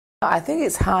I think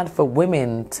it's hard for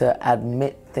women to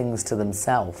admit things to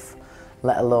themselves,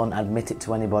 let alone admit it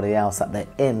to anybody else, that they're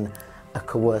in a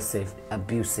coercive,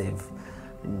 abusive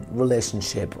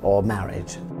relationship or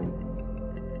marriage.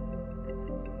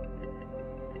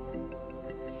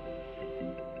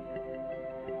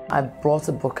 I brought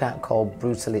a book out called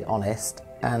Brutally Honest,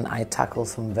 and I tackle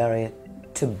some very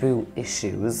taboo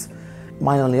issues.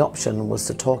 My only option was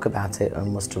to talk about it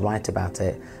and was to write about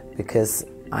it, because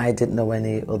I didn't know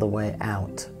any other way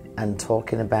out. And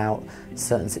talking about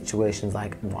certain situations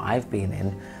like what I've been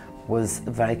in was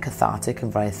very cathartic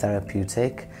and very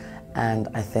therapeutic. And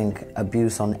I think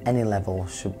abuse on any level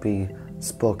should be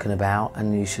spoken about,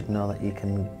 and you should know that you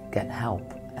can get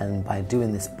help. And by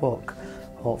doing this book,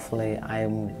 hopefully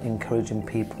I'm encouraging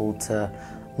people to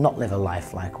not live a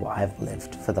life like what I've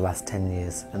lived for the last 10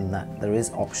 years, and that there is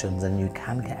options and you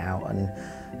can get out, and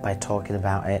by talking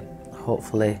about it,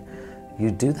 hopefully you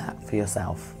do that for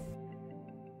yourself.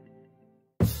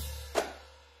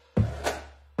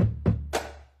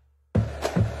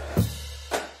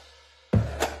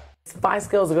 Spice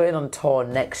Girls are going on tour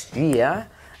next year.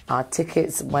 Our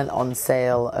tickets went on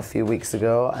sale a few weeks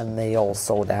ago and they all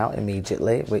sold out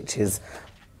immediately, which is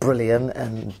brilliant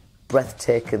and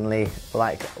breathtakingly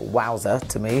like wowzer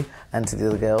to me and to the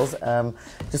other girls.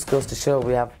 Just goes to show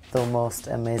we have the most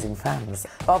amazing fans.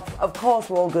 Of course,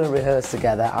 we're all going to rehearse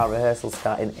together. Our rehearsals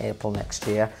start in April next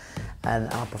year,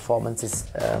 and our performances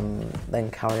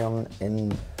then carry on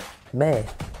in May.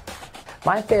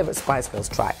 My favourite Spice Girls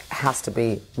track has to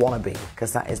be Wanna Be,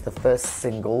 because that is the first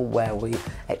single where we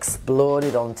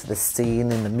exploded onto the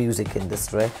scene in the music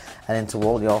industry and into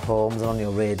all your homes and on your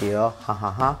radio, ha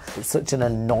ha ha. It's such an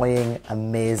annoying,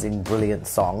 amazing, brilliant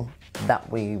song that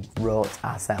we wrote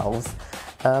ourselves.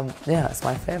 Yeah, it's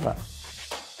my favourite.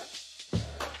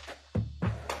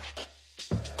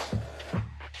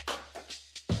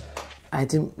 I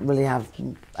didn't really have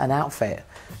an outfit.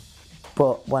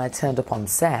 But when I turned up on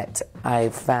set, I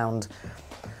found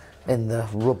in the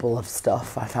rubble of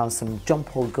stuff, I found some Jean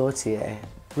Paul Gaultier,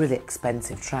 really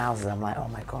expensive trousers. I'm like, oh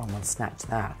my God, I'm going to snatch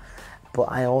that.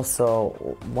 But I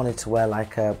also wanted to wear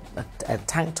like a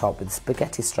tank top with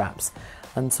spaghetti straps.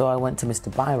 And so I went to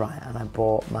Mr. Byright and I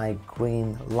bought my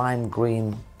lime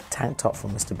green tank top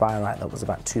from Mr. Byright that was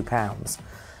about £2.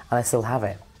 And I still have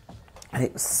it. And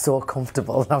it was so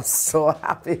comfortable and I was so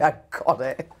happy I got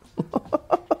it.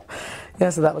 Yeah,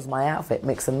 so that was my outfit,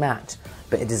 mix and match.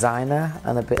 Bit of designer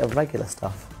and a bit of regular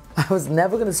stuff. I was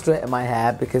never going to straighten my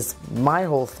hair because my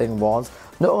whole thing was,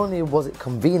 not only was it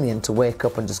convenient to wake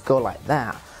up and just go like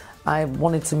that, I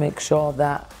wanted to make sure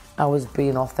that I was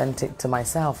being authentic to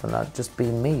myself and not just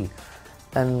being me.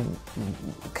 And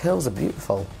curls are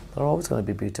beautiful. They're always going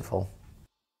to be beautiful.